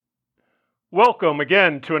Welcome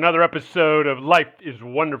again to another episode of Life is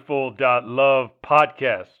Wonderful Love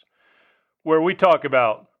podcast, where we talk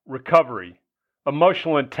about recovery,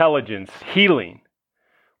 emotional intelligence, healing,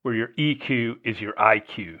 where your EQ is your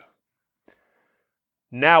IQ.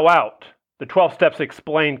 Now out, the 12 Steps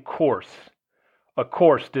Explained course, a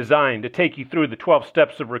course designed to take you through the 12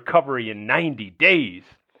 steps of recovery in 90 days.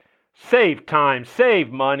 Save time,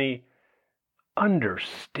 save money,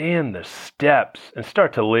 understand the steps, and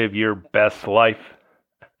start to live your best life.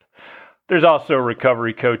 There's also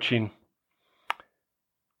recovery coaching.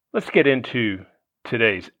 Let's get into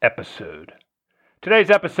today's episode. Today's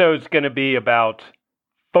episode is going to be about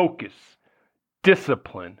focus,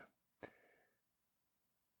 discipline.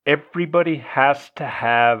 Everybody has to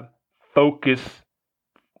have focus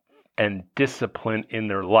and discipline in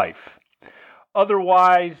their life.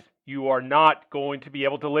 Otherwise, you are not going to be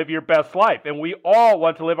able to live your best life. And we all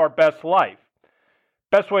want to live our best life.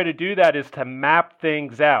 Best way to do that is to map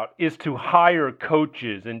things out, is to hire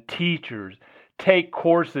coaches and teachers, take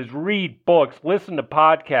courses, read books, listen to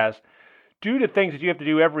podcasts, do the things that you have to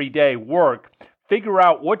do every day, work, figure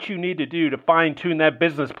out what you need to do to fine-tune that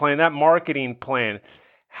business plan, that marketing plan,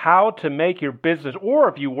 how to make your business, or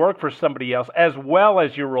if you work for somebody else, as well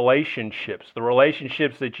as your relationships, the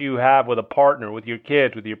relationships that you have with a partner, with your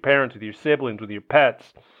kids, with your parents, with your siblings, with your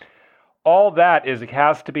pets. All that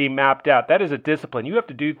has to be mapped out. That is a discipline. You have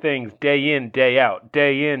to do things day in, day out,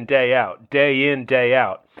 day in, day out, day in, day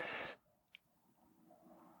out.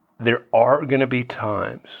 There are going to be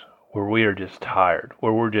times where we are just tired,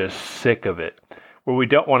 where we're just sick of it, where we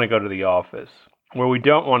don't want to go to the office, where we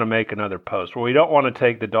don't want to make another post, where we don't want to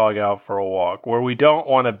take the dog out for a walk, where we don't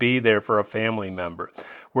want to be there for a family member,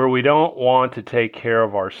 where we don't want to take care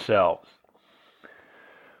of ourselves.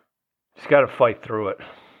 Just got to fight through it.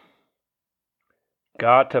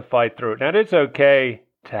 Got to fight through it. Now, it's okay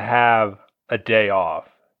to have a day off,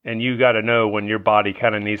 and you got to know when your body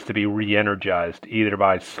kind of needs to be re-energized, either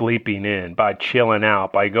by sleeping in, by chilling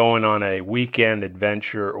out, by going on a weekend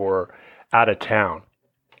adventure or out of town.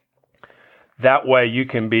 That way you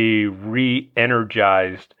can be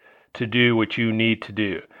re-energized to do what you need to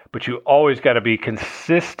do. But you always got to be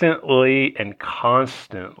consistently and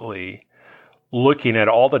constantly looking at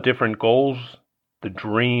all the different goals, the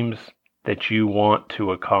dreams that you want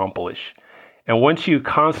to accomplish. And once you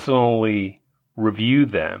constantly review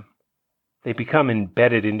them, they become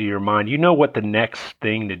embedded into your mind. You know what the next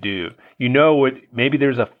thing to do. You know what, maybe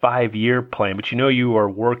there's a 5-year plan, but you know you are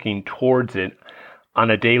working towards it on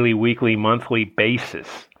a daily, weekly, monthly basis.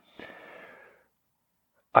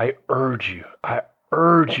 I urge you,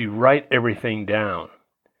 write everything down.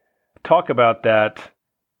 Talk about that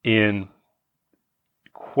in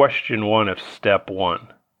question 1 of step 1.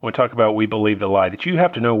 When we talk about we believe the lie, that you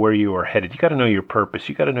have to know where you are headed. You got to know your purpose.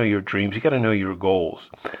 You got to know your dreams. You got to know your goals.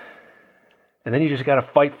 And then you just got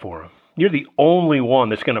to fight for them. You're the only one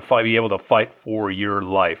that's going to be able to fight for your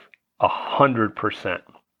life 100%.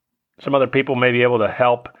 Some other people may be able to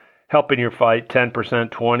help in your fight 10%,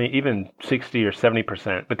 20, even 60 or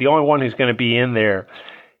 70%. But the only one who's going to be in there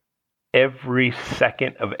every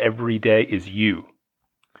second of every day is you.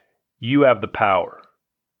 You have the power.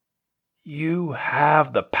 You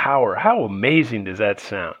have the power. How amazing does that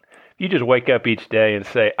sound? You just wake up each day and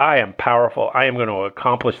say, I am powerful. I am going to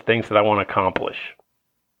accomplish things that I want to accomplish.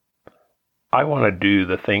 I want to do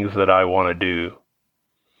the things that I want to do.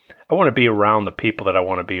 I want to be around the people that I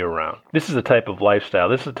want to be around. This is the type of lifestyle.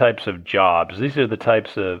 This is the types of jobs. These are the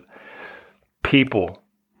types of people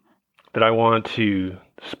that I want to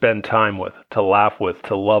spend time with, to laugh with,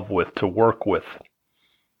 to love with, to work with.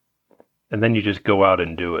 And then you just go out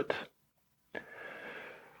and do it.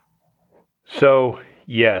 So,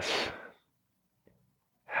 yes,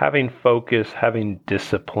 having focus, having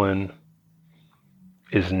discipline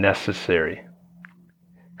is necessary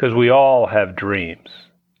because we all have dreams.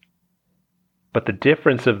 But the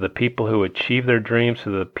difference of the people who achieve their dreams to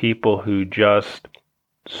the people who just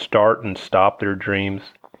start and stop their dreams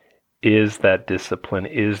is that discipline,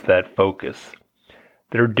 is that focus.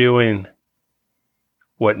 They're doing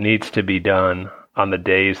what needs to be done on the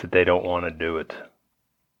days that they don't want to do it.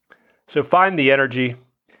 So find the energy.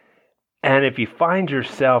 And if you find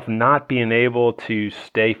yourself not being able to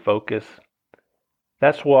stay focused,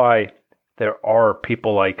 that's why there are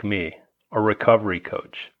people like me, a recovery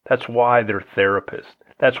coach. That's why they're therapists.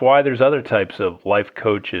 That's why there's other types of life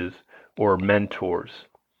coaches or mentors.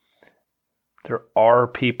 There are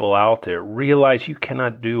people out there. Realize you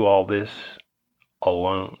cannot do all this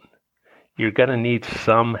alone. You're going to need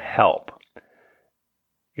some help.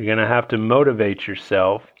 You're going to have to motivate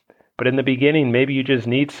yourself. But in the beginning, maybe you just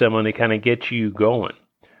need someone to kind of get you going.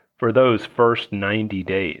 for those first 90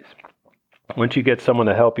 days. Once you get someone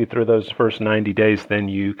to help you through those first 90 days, then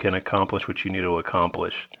you can accomplish what you need to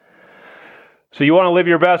accomplish. So you want to live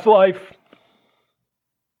your best life?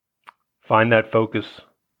 Find that focus,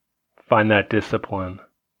 find that discipline,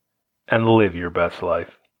 and live your best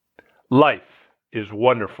life. Life is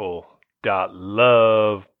wonderful.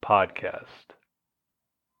 Love podcast.